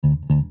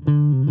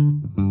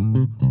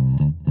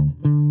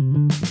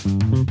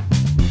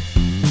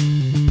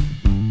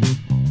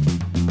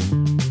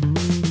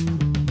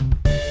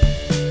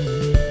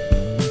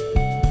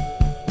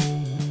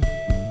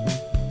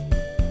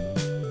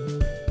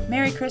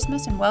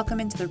Christmas and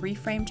welcome into the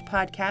Reframed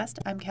podcast.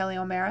 I'm Kelly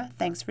O'Mara.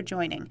 Thanks for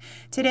joining.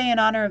 Today, in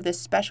honor of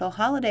this special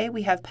holiday,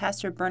 we have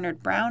Pastor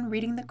Bernard Brown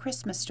reading the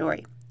Christmas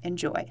story.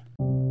 Enjoy.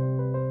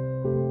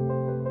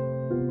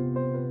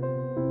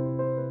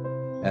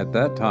 At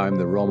that time,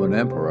 the Roman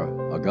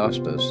Emperor,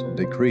 Augustus,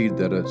 decreed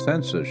that a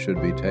census should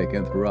be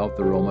taken throughout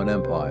the Roman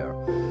Empire.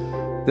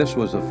 This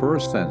was the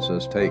first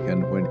census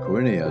taken when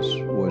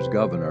Quirinius was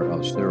governor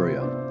of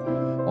Syria.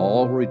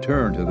 All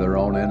returned to their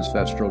own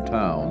ancestral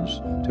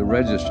towns to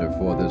register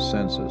for this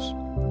census.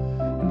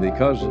 And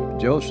because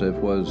Joseph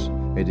was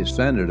a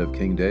descendant of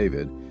King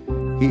David,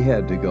 he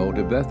had to go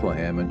to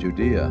Bethlehem in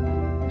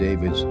Judea,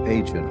 David's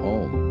ancient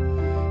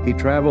home. He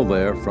traveled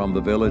there from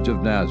the village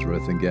of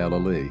Nazareth in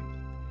Galilee.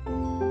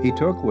 He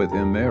took with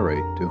him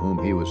Mary, to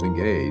whom he was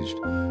engaged,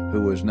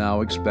 who was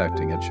now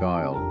expecting a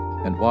child.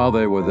 And while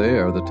they were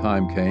there, the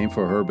time came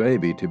for her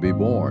baby to be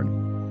born.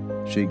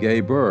 She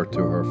gave birth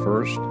to her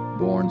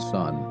firstborn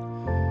son.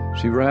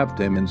 She wrapped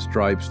him in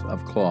stripes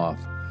of cloth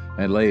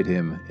and laid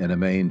him in a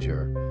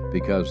manger,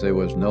 because there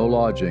was no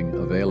lodging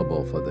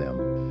available for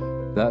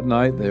them. That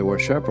night there were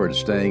shepherds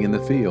staying in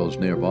the fields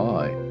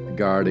nearby,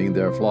 guarding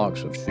their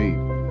flocks of sheep.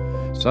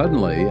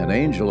 Suddenly an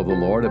angel of the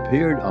Lord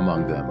appeared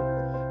among them,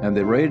 and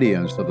the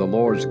radiance of the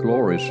Lord's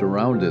glory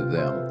surrounded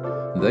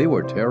them. They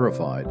were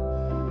terrified.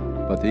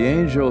 But the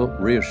angel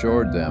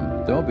reassured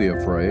them. "Don't be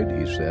afraid,"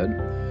 he said.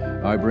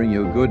 "I bring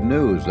you good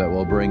news that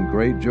will bring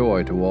great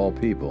joy to all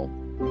people.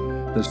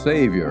 The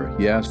Savior,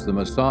 yes, the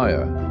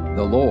Messiah,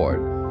 the Lord,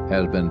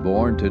 has been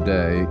born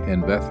today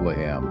in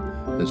Bethlehem,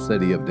 the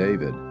city of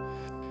David.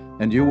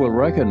 And you will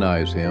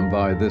recognize him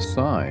by this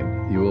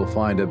sign. You will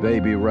find a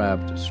baby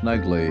wrapped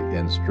snugly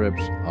in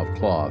strips of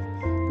cloth,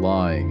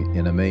 lying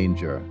in a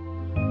manger."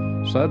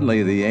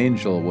 Suddenly the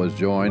angel was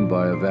joined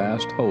by a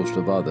vast host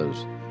of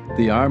others,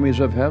 the armies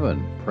of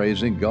heaven,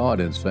 praising God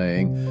and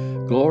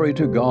saying, "Glory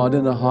to God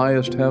in the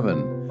highest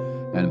heaven,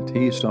 and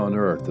peace on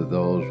earth to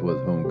those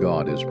with whom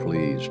God is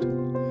pleased."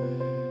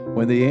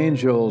 When the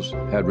angels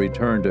had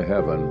returned to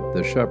heaven,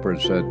 the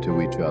shepherds said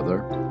to each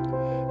other,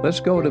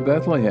 "Let's go to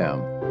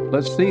Bethlehem.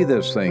 Let's see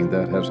this thing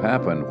that has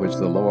happened, which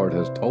the Lord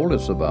has told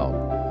us about."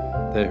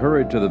 They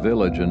hurried to the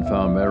village and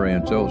found Mary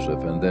and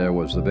Joseph, and there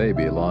was the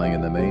baby lying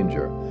in the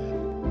manger.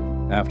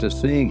 After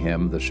seeing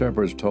him, the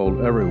shepherds told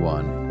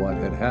everyone what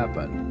had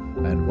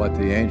happened and what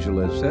the angel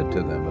had said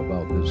to them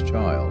about this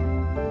child.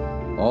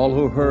 All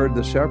who heard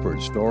the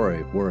shepherd's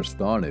story were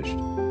astonished,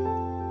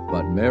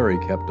 but Mary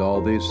kept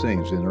all these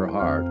things in her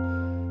heart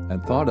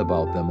and thought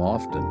about them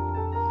often.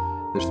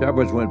 The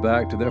shepherds went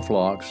back to their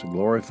flocks,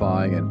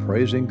 glorifying and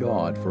praising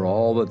God for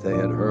all that they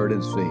had heard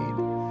and seen.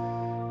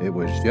 It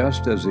was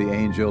just as the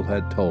angel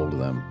had told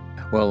them.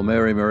 Well,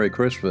 Merry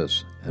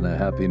Christmas and a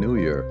Happy New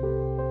Year.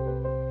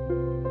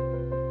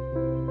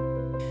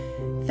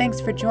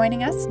 Thanks for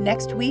joining us.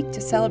 Next week, to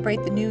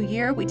celebrate the new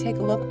year, we take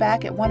a look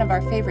back at one of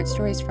our favorite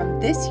stories from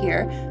this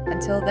year.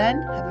 Until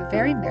then, have a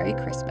very Merry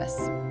Christmas.